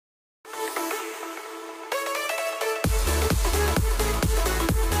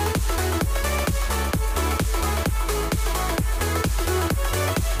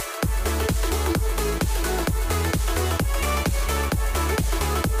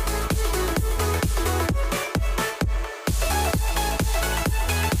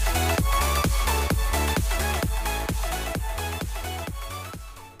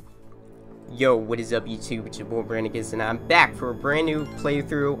Yo, what is up YouTube? It's your boy Brandocus, and I'm back for a brand new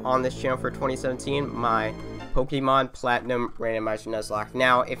playthrough on this channel for 2017, my Pokemon Platinum Randomizer Nuzlocke.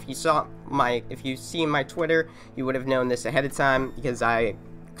 Now, if you've seen my Twitter, you would have known this ahead of time, because I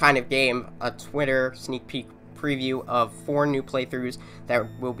kind of gave a Twitter sneak peek preview of 4 new playthroughs that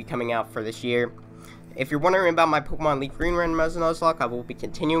will be coming out for this year. If you're wondering about my Pokemon Leaf Green Randomizer Nuzlocke, I will be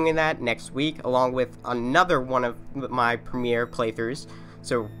continuing that next week, along with another one of my premiere playthroughs.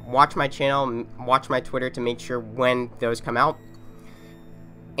 So watch my channel, watch my Twitter to make sure when those come out.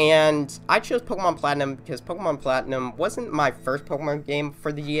 And I chose Pokemon Platinum because Pokemon Platinum wasn't my first Pokemon game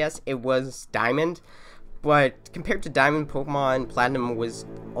for the DS, it was Diamond. But compared to Diamond, Pokemon Platinum was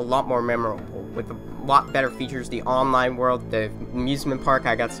a lot more memorable, with a lot better features. The online world, the amusement park,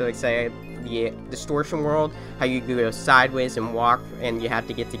 I got so excited. The distortion world, how you could go sideways and walk, and you had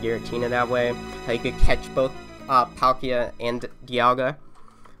to get to Giratina that way. How you could catch both Palkia and Dialga,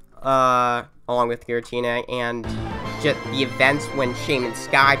 along with Giratina, and just the events when Shaman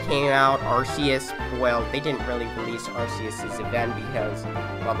Sky came out. Arceus, well, they didn't really release Arceus' event because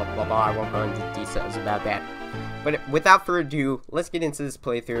blah blah blah blah. I won't go into details about that. But without further ado, let's get into this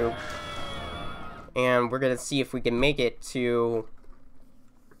playthrough, and we're gonna see if we can make it to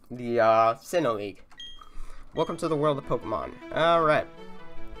the Sinnoh League. Welcome to the world of Pokemon. Alright.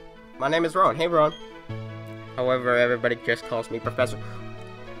 My name is Ron. Hey, Ron. However, everybody just calls me Professor.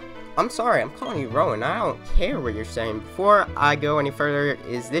 I'm sorry, I'm calling you Rowan. I don't care what you're saying. Before I go any further,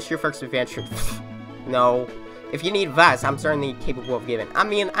 is this your first adventure? No. If you need advice, I'm certainly capable of giving. I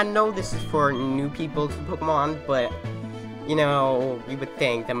mean, I know this is for new people to Pokemon, but you know, you would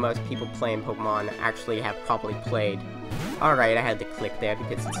think that most people playing Pokemon actually have probably played. Alright, I had to click there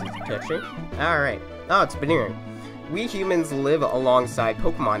because it's touching. Alright. Oh, it's Banner. We humans live alongside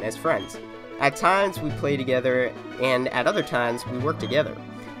Pokemon as friends. At times, we play together, and at other times, we work together.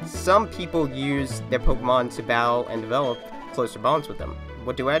 Some people use their Pokemon to battle and develop closer bonds with them.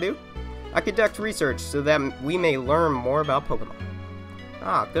 What do? I conduct research so that we may learn more about Pokemon.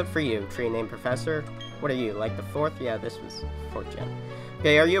 Ah, good for you, tree named Professor. What are you, like the 4th? Yeah, this was 4th gen.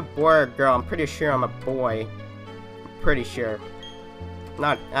 Okay, are you a boy or a girl? I'm pretty sure I'm a boy. Pretty sure.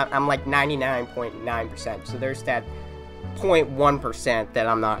 I'm like 99.9%, so there's that 0.1% that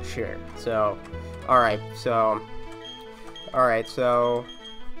I'm not sure. So, alright, so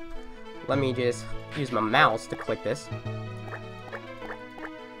let me just use my mouse to click this.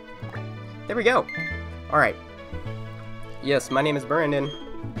 There we go. Alright. Yes, my name is Brandon.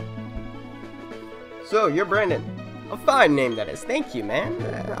 So, you're Brandon. A fine name that is. Thank you, man.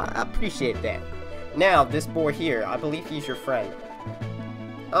 I appreciate that. Now, this boy here, I believe he's your friend.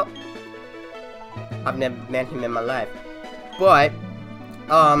 Oh. I've never met him in my life. But,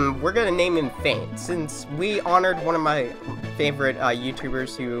 we're gonna name him Faint, since we honored one of my favorite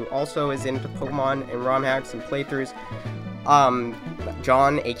YouTubers who also is into Pokemon and ROM hacks and playthroughs.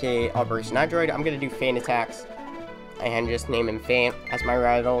 John, aka Operation Android. I'm gonna do Feintattacks and just name him Faint as my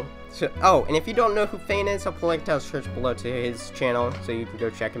rival. So, oh, and if you don't know who Faint is, I'll put a link down the description below to his channel, so you can go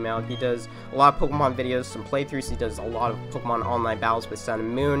check him out. He does a lot of Pokemon videos, some playthroughs. He does a lot of Pokemon online battles with Sun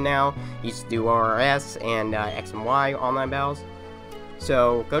and Moon now. He used to do ORS and X and Y online battles.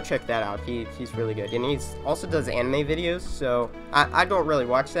 So, go check that out. He's really good. And he also does anime videos, so I don't really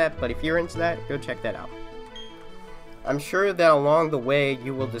watch that, but if you're into that, go check that out. I'm sure that along the way,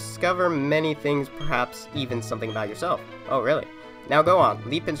 you will discover many things, perhaps even something about yourself. Oh, really? Now go on,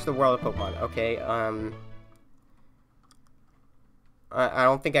 leap into the world of Pokemon. Okay, I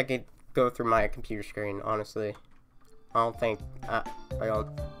don't think I could go through my computer screen, honestly. I don't think,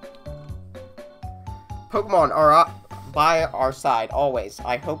 Pokemon are by our side, always.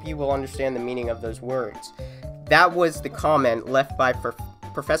 I hope you will understand the meaning of those words. That was the comment left by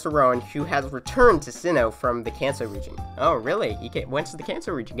Professor Rowan, who has returned to Sinnoh from the Kanto region. Oh, really? He went to the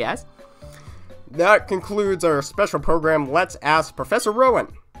Kanto region, guys? That concludes our special program, Let's Ask Professor Rowan,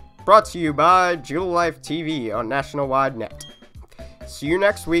 brought to you by Jewel Life TV on National Wide Net. See you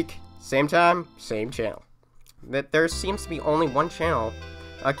next week, same time, same channel. There seems to be only one channel.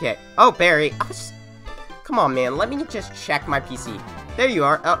 Okay. Oh, Barry. Come on, man. Let me just check my PC. There you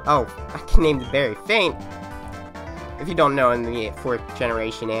are. Oh, I can name the Barry. Faint. If you don't know, in the 4th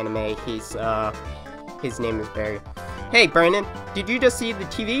generation anime, his name is Barry. Hey, Brandon. Did you just see the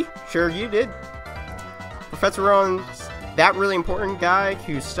TV? Sure you did. Professor Rowan's that really important guy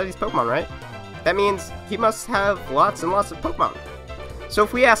who studies Pokemon, right? That means he must have lots and lots of Pokemon. So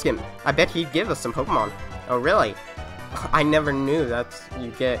if we ask him, I bet he'd give us some Pokemon. Oh, really? I never knew that you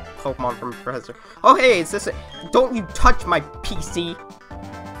get Pokemon from Professor. Oh, hey, is this don't you touch my PC.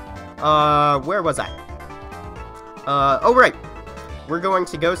 Where was I? Oh, right. we're going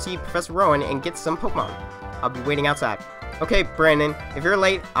to go see Professor Rowan and get some Pokemon. I'll be waiting outside. Okay, Brandon, if you're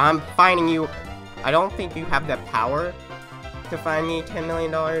late, I'm fining you. I don't think you have the power to fine me $10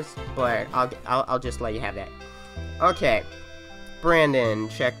 million, but I'll just let you have that. Okay, Brandon,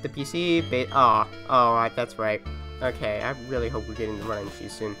 check the PC. That's right. Okay, I really hope we're getting the running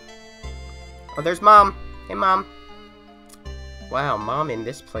shoes soon. Oh, there's Mom. Hey, Mom. Wow, Mom in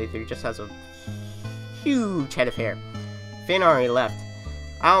this playthrough just has a huge head of hair. Finn already left.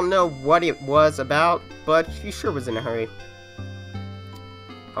 I don't know what it was about, but she sure was in a hurry.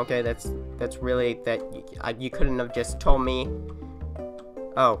 Okay, that's really that you couldn't have just told me.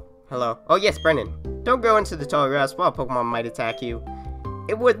 Oh, hello. Oh yes, Brennan. Don't go into the tall grass while Pokemon might attack you.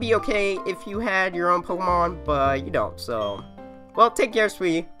 It would be okay if you had your own Pokemon, but you don't, so... Well, take care,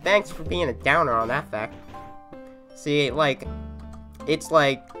 sweetie. Thanks for being a downer on that fact. See, like... It's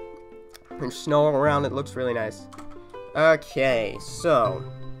like... There's snow around, it looks really nice. Okay, so...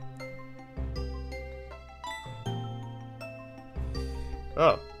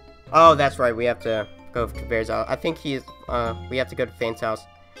 Oh, that's right, we have to go to Bear's house. I think he's, we have to go to Fane's house.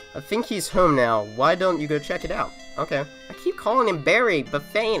 I think he's home now. Why don't you go check it out? Okay. I keep calling him Barry, but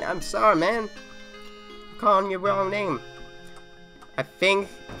Fane, I'm sorry, man. I'm calling you the wrong name. I think...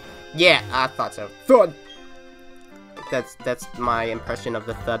 Yeah, I thought so. Thud! That's my impression of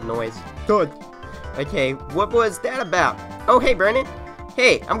the thud noise. Thud! Okay, what was that about? Oh, hey, Brandon.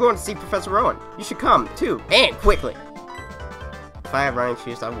 Hey, I'm going to see Professor Rowan. You should come, too, and quickly. If I had running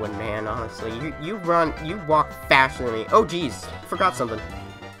shoes, I wouldn't, man, honestly. You walk faster than me. Oh, jeez, forgot something.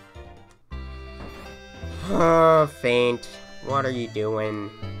 Faint. What are you doing?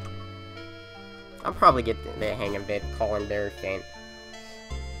 I'll probably get the hang of it, calling there Faint.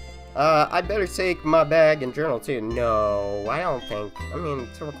 I better take my bag and journal, too. No, I don't think. I mean,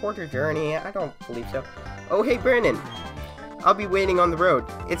 to record your journey, I don't believe so. Oh, hey, Brandon. I'll be waiting on the road.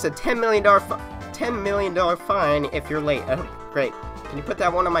 It's a $10 million fine if you're late. Oh, great. Can you put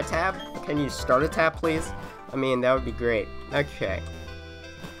that one on my tab? Can you start a tab, please? I mean, that would be great. Okay.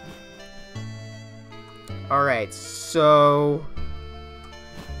 Alright, so...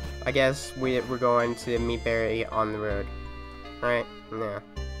 I guess we're going to meet Barry on the road. Right? Yeah.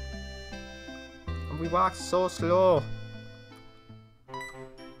 We walk so slow.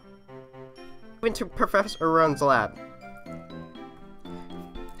 Into Professor Rowan's lab.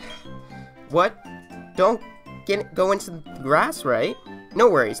 What? Don't go into the grass, right? No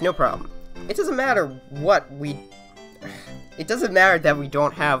worries, no problem. It doesn't matter what we... It doesn't matter that we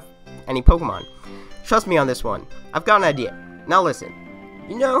don't have any Pokemon. Trust me on this one. I've got an idea. Now listen.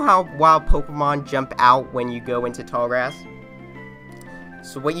 You know how wild Pokemon jump out when you go into tall grass?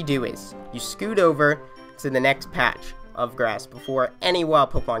 So what you do is, you scoot over to the next patch of grass before any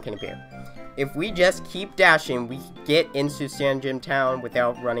wild Pokemon can appear. If we just keep dashing, we get into Sand Gym Town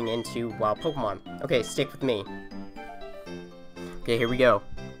without running into wild Pokemon. Okay, stick with me. Okay, here we go.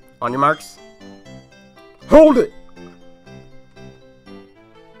 On your marks. Hold it!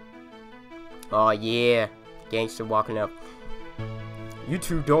 Oh yeah, gangster walking up. You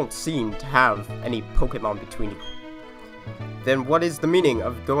two don't seem to have any Pokemon between you. Then what is the meaning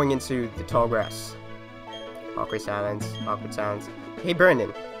of going into the tall grass? Awkward silence, awkward silence. Hey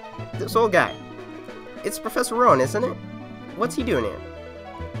Brandon, this old guy. It's Professor Rowan, isn't it? What's he doing here?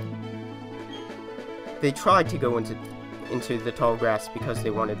 They tried to go into the tall grass because they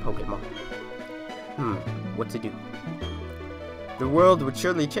wanted Pokemon. What to do? The world would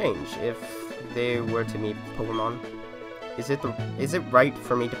surely change if they were to meet Pokemon. Is it right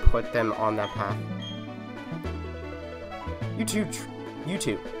for me to put them on that path? You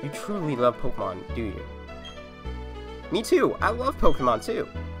truly love Pokemon, do you? Me too, I love Pokemon too.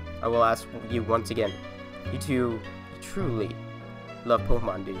 I will ask you once again. You two truly love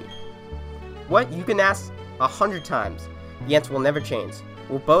Pokemon, do you? What? You can ask 100 times. The answer will never change.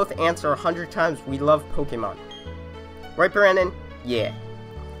 We'll both answer 100 times we love Pokemon. Right, Brandon? Yeah.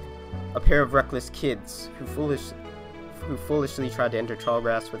 A pair of reckless kids who foolishly tried to enter tall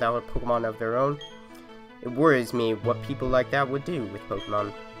grass without a Pokemon of their own. It worries me what people like that would do with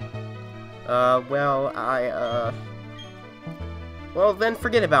Pokemon. Well, then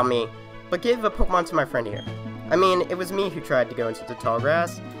forget about me. But give a Pokemon to my friend here. I mean, it was me who tried to go into the tall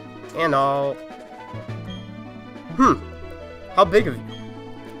grass, and all. How big of you?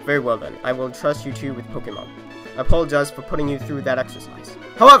 Very well then, I will entrust you two with Pokemon. I apologize for putting you through that exercise.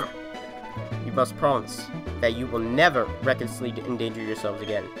 However, you must promise that you will never recklessly endanger yourselves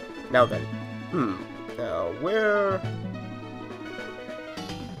again. Now then, now where...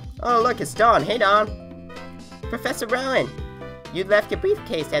 Oh look, it's Dawn. Hey Dawn. Professor Rowan, you left your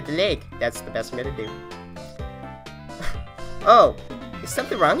briefcase at the lake. That's the best I'm gonna do. Oh, Is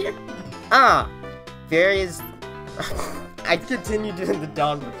something wrong here? Ah, there is... I continue doing the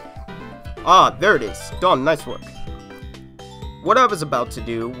Dawn. Ah, there it is. Dawn, nice work. What I was about to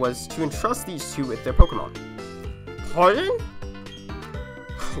do was to entrust these two with their Pokemon. Pardon?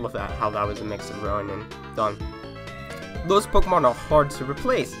 I love that, how that was a mix of Rowan and Dawn. Those Pokemon are hard to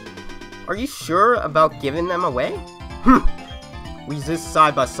replace. Are you sure about giving them away? We exist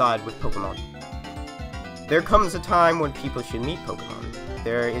side by side with Pokemon. There comes a time when people should meet Pokemon.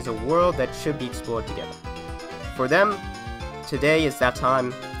 There is a world that should be explored together. For them, today is that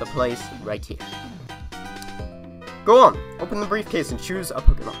time, the place, right here. Go on, open the briefcase and choose a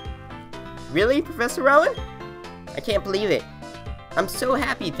Pokemon. Really, Professor Rowan? I can't believe it. I'm so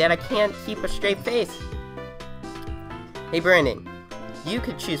happy that I can't keep a straight face. Hey Brandon, you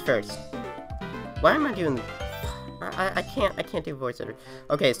could choose first. Why am I doing... I can't do voice editor.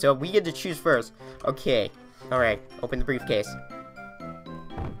 Okay, so we get to choose first. Okay, alright, open the briefcase.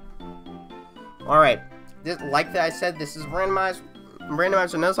 Alright, like I said, this is Randomizer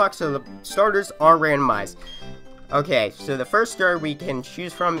Nuzlocke, so the starters are randomized. Okay, so the first starter we can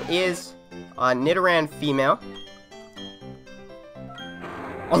choose from is Nidoran female.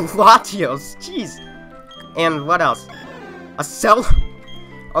 Oh, Latios, jeez. And what else? A Cell.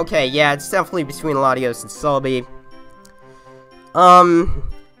 Okay, yeah, it's definitely between Latios and Celebi. I'll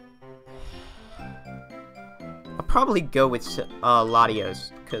probably go with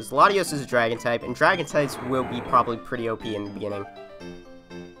Latios, because Latios is a Dragon type, and Dragon types will be probably pretty OP in the beginning.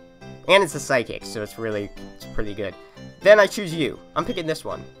 And it's a Psychic, so it's pretty good. Then I choose you. I'm picking this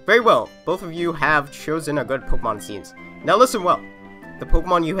one. Very well, both of you have chosen a good Pokemon, it seems. Now listen well. The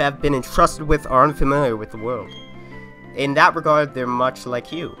Pokemon you have been entrusted with are unfamiliar with the world. In that regard, they're much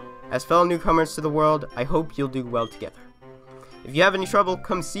like you. As fellow newcomers to the world, I hope you'll do well together. If you have any trouble,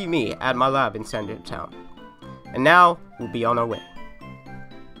 come see me at my lab in Center Town. And now, we'll be on our way.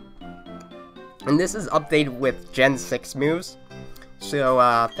 And this is updated with Gen 6 moves. So,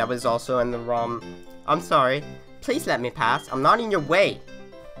 that was also in the ROM. I'm sorry. Please let me pass. I'm not in your way.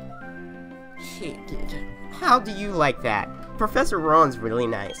 How do you like that? Professor Rowan's really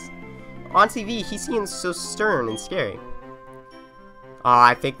nice. On TV, he seems so stern and scary. Oh,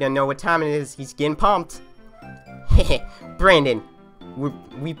 I think they know what time it is. He's getting pumped. Heh, Brandon,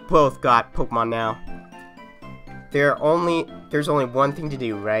 we both got Pokemon now. There's only one thing to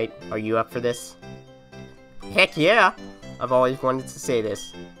do, right? Are you up for this? Heck yeah! I've always wanted to say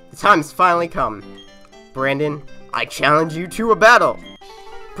this. The time's finally come. Brandon, I challenge you to a battle!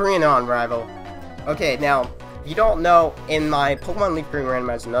 Bring it on, rival. Okay, now, if you don't know, in my Pokemon Leaf Green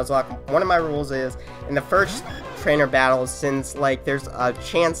Randomizer Nuzlocke, one of my rules is, in the first trainer battle, since, like, there's a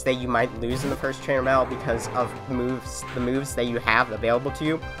chance that you might lose in the first trainer battle because of the moves that you have available to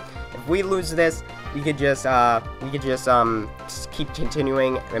you. If we lose this, we could just keep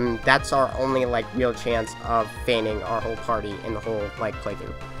continuing, and that's our only, like, real chance of feigning our whole party in the whole, like,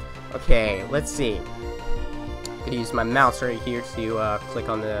 playthrough. Okay, let's see. I'm gonna use my mouse right here to, click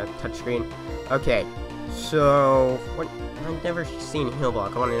on the touchscreen. Okay, so, I've never seen Heal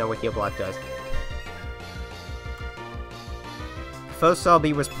Block. I want to know what Heal Block does. Foe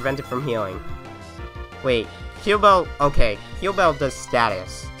Celebi was prevented from healing. Wait, Heal Bell, okay, Heal Bell does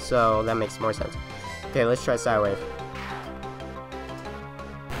status, so that makes more sense. Okay, let's try Psywave.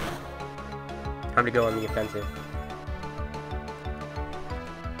 Time to go on the offensive.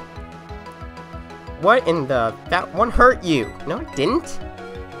 What in the... That one hurt you! No, it didn't?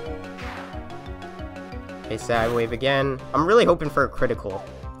 Okay, Psywave again. I'm really hoping for a critical.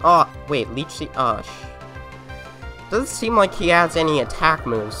 Oh, wait, Leech Seed... Oh, doesn't seem like he has any attack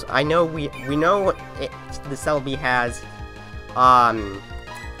moves. I know we know the Celebi has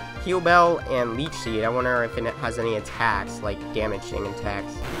Heal Bell and Leech Seed. I wonder if it has any attacks, like damaging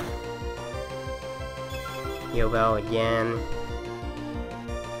attacks. Heal Bell again.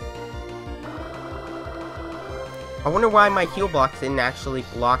 I wonder why my Heal Block didn't actually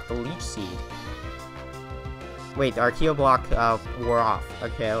block the Leech Seed. Wait, our Heal Block wore off.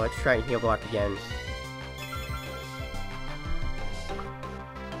 Okay, let's try Heal Block again.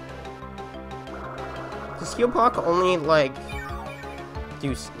 Does Heal Block only, like,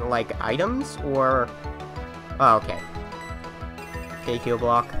 do, like, items, or... Oh, okay. Okay, Heal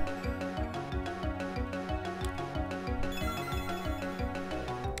Block.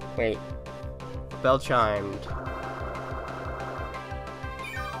 Wait. Bell chimed.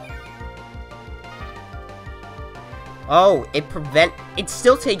 Oh, it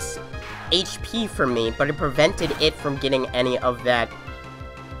still takes HP from me, but it prevented it from getting any of that.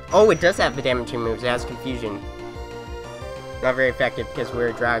 Oh, it does have the damaging moves. It has Confusion. Not very effective because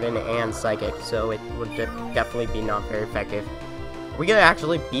we're Dragon and Psychic, so it would definitely be not very effective. we gonna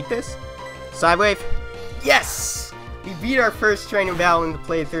actually beat this? Sidewave? Yes! We beat our first training battle in the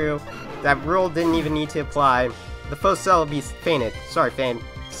playthrough. That rule didn't even need to apply. The first Celebi's fainted. Sorry, Faint.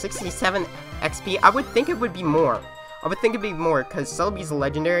 67 XP? I would think it would be more. I would think it'd be more, because Celebi's a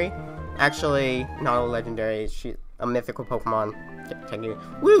legendary. Actually, not a legendary. She's a mythical Pokemon.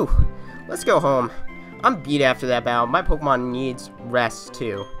 Woo! Let's go home. I'm beat after that battle. My Pokemon needs rest,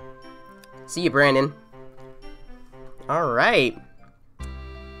 too. See you, Brandon. Alright.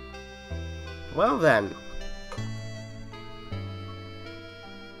 Well, then.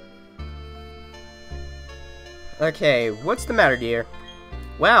 Okay, what's the matter, dear?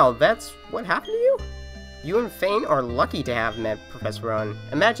 Wow, that's what happened to you? You and Fane are lucky to have met Professor Rowan.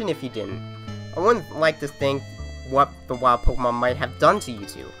 Imagine if you didn't. I wouldn't like to think what the wild Pokemon might have done to you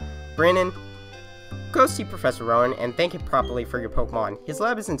two. Brandon, go see Professor Rowan and thank him properly for your Pokemon. His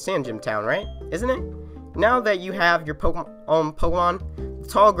lab is in Sand Gym Town, right? Isn't it? Now that you have your Pokemon, the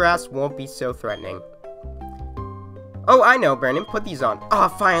tall grass won't be so threatening. Oh, I know, Brandon. Put these on. Ah,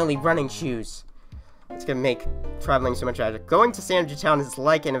 finally, running shoes. It's gonna make traveling so much better. Going to Sand Gym Town is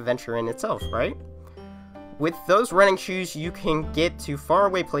like an adventure in itself, right? With those running shoes, you can get to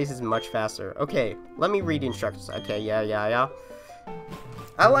faraway places much faster. Okay, let me read the instructions. Okay, yeah.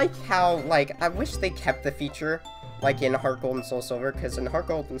 I like how, like, I wish they kept the feature, like in Heart Gold and Soul Silver, because in Heart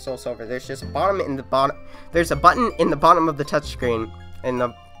Gold and Soul Silver, there's just there's a button in the bottom of the touchscreen, in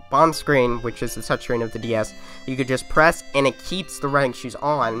the bottom screen, which is the touchscreen of the DS, you could just press, and it keeps the running shoes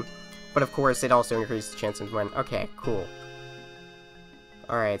on, but of course, it also increases the chance of win. Okay, cool.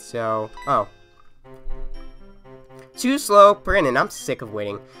 Alright, so, oh. Too slow, Brandon, I'm sick of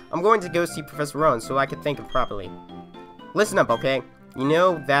waiting. I'm going to go see Professor Rowan so I can think of properly. Listen up, okay? You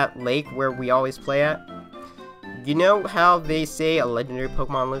know that lake where we always play at? You know how they say a legendary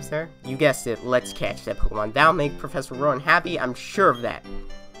Pokemon lives there? You guessed it, let's catch that Pokemon. That'll make Professor Rowan happy, I'm sure of that.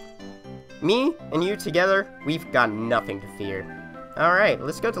 Me and you together, we've got nothing to fear. Alright,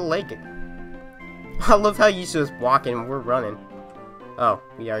 let's go to the lake. I love how you just walking and we're running. Oh,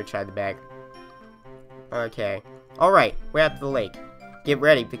 we already tried the bag. Okay. Alright, we're at the lake. Get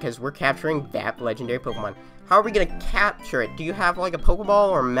ready, because we're capturing that legendary Pokemon. How are we gonna capture it? Do you have, like, a Pokeball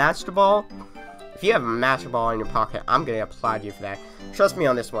or a Master Ball? If you have a Master Ball in your pocket, I'm gonna applaud you for that. Trust me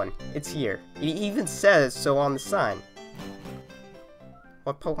on this one. It's here. It even says so on the sign.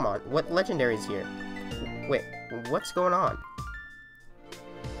 What Pokemon? What legendary is here? Wait, what's going on?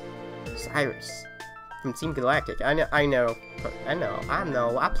 Cyrus. From Team Galactic. I know.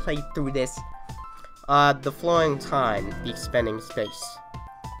 I played through this. The flowing time, the expanding space.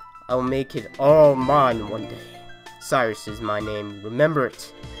 I'll make it all mine one day. Cyrus is my name, remember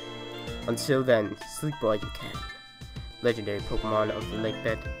it. Until then, sleep while you can. Legendary Pokemon of the lake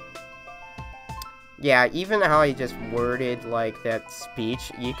bed. Yeah, even how he just worded, like, that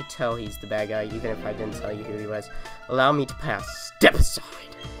speech, you could tell he's the bad guy, even if I didn't tell you who he was. Allow me to pass. Step aside!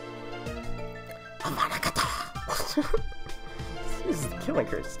 This is the killing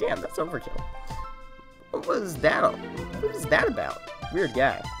curse. Damn, that's overkill. What was that about? Weird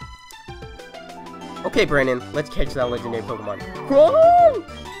guy. Okay, Brandon, let's catch that legendary Pokemon. Whoa!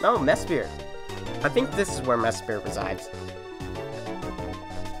 No, Mesphere. I think this is where Mesphere resides.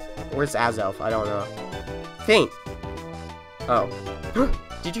 Where's Azelf? I don't know. Faint! Oh.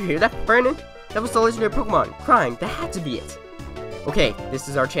 Did you hear that, Brandon? That was the legendary Pokemon. Crying. That had to be it. Okay, this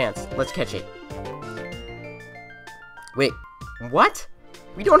is our chance. Let's catch it. Wait. What?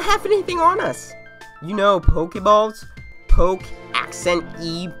 We don't have anything on us. You know, Pokeballs? Poke accent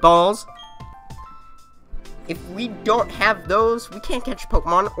E balls? If we don't have those, we can't catch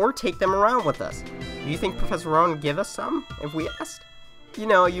Pokemon or take them around with us. Do you think Professor Rowan would give us some if we asked? You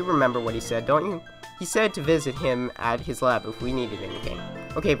know, you remember what he said, don't you? He said to visit him at his lab if we needed anything.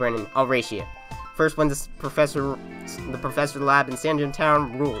 Okay, Brandon, I'll race you. First one, the professor lab in Sand Gym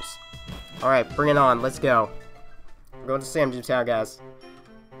Town rules. Alright, bring it on, let's go. We're going to Sand Gym Town, guys.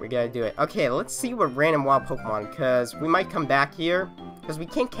 We gotta do it. Okay, let's see what random wild Pokemon, because we might come back here, because we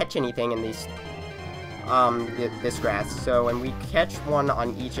can't catch anything in these, this grass. So, when we catch one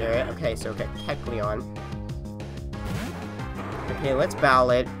on each area, okay, so catch Leon. Okay, let's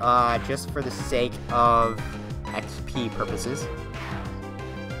battle it, just for the sake of XP purposes.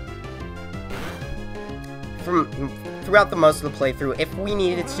 Throughout the most of the playthrough, if we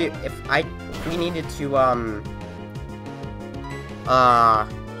needed to,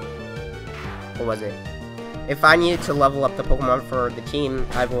 what was it? If I needed to level up the Pokemon for the team,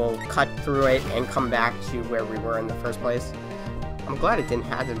 I will cut through it and come back to where we were in the first place. I'm glad it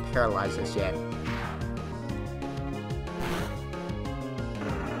hasn't paralyzed us yet.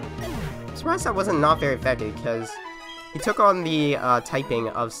 I'm surprised that wasn't not very effective, because He took on the typing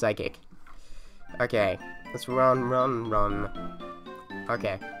of Psychic. Okay, let's run.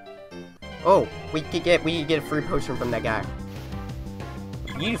 Okay. Oh, we could get a free potion from that guy.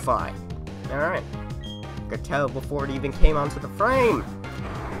 Beautify. Alright. Could tell before it even came onto the frame.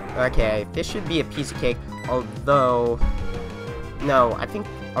 Okay, this should be a piece of cake, although... No, I think...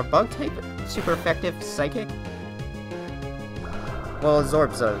 Are bug type super effective Psychic? Well,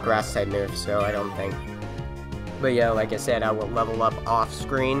 Absorb's a grass type move, so I don't think. But yeah, like I said, I will level up off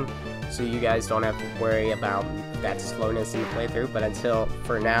screen, so you guys don't have to worry about that slowness in the playthrough. But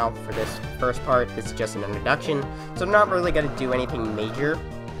for now, for this first part, it's just an introduction, so I'm not really going to do anything major.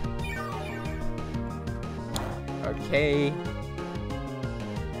 Okay.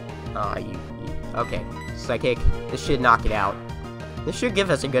 Okay, Psychic. This should knock it out. This should give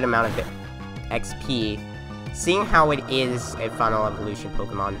us a good amount of XP, seeing how it is a Final Evolution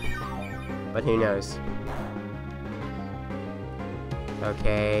Pokemon. But who knows?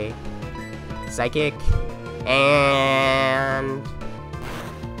 Okay. Psychic. And...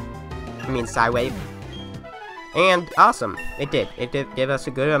 Psywave. And awesome. It did. It did give us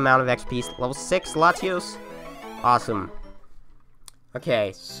a good amount of XP. Level 6 Latios. Awesome.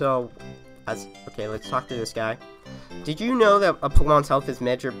 Okay, so... Okay, let's talk to this guy. Did you know that a Pokemon's health is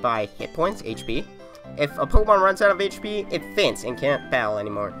measured by hit points, HP? If a Pokemon runs out of HP, it faints and can't battle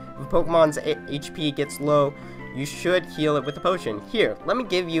anymore. If a Pokemon's HP gets low, you should heal it with a potion. Here, let me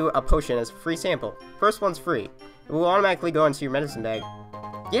give you a potion as a free sample. First one's free. It will automatically go into your medicine bag.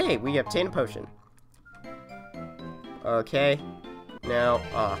 Yay, we obtained a potion. Okay. Now,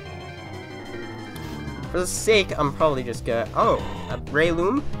 for the sake, I'm probably just gonna... Oh, a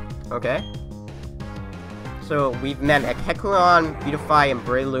Breloom? Okay. So, we've met a Kecleon, Beautify, and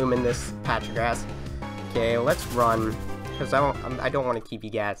Breloom in this patch of grass. Okay, let's run. Because I don't want to keep you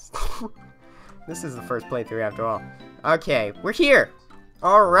guys. This is the first playthrough after all. Okay, we're here!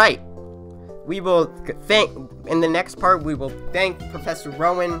 Alright. We will in the next part, we will thank Professor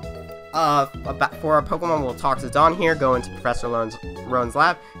Rowan for our Pokemon. We'll talk to Dawn here, go into Professor Rowan's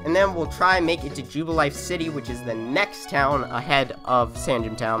lab, and then we'll try and make it to Jubilife City, which is the next town ahead of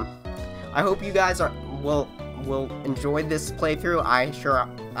Sandgem Town. I hope you guys will enjoy this playthrough. I'm sure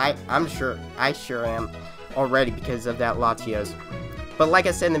I am already because of that Latios. But like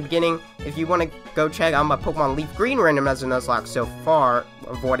I said in the beginning, if you want to go check out my Pokemon Leaf Green Randomizer Nuzlocke so far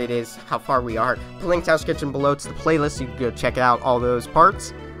of what it is, how far we are, the link down in the description below to the playlist. You can go check out all those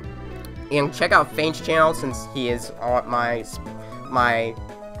parts. And check out Faint's channel since he is my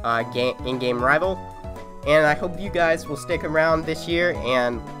in-game rival. And I hope you guys will stick around this year.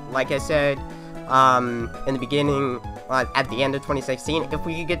 And like I said in the beginning, at the end of 2016, if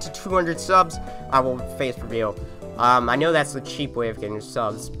we could get to 200 subs, I will face reveal. I know that's the cheap way of getting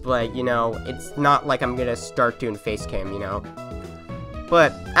subs, but you know, it's not like I'm gonna start doing face cam, you know.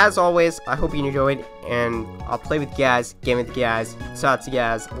 But as always, I hope you enjoyed, and I'll play with you guys, game with you guys, talk to you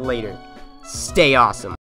guys later. Stay awesome.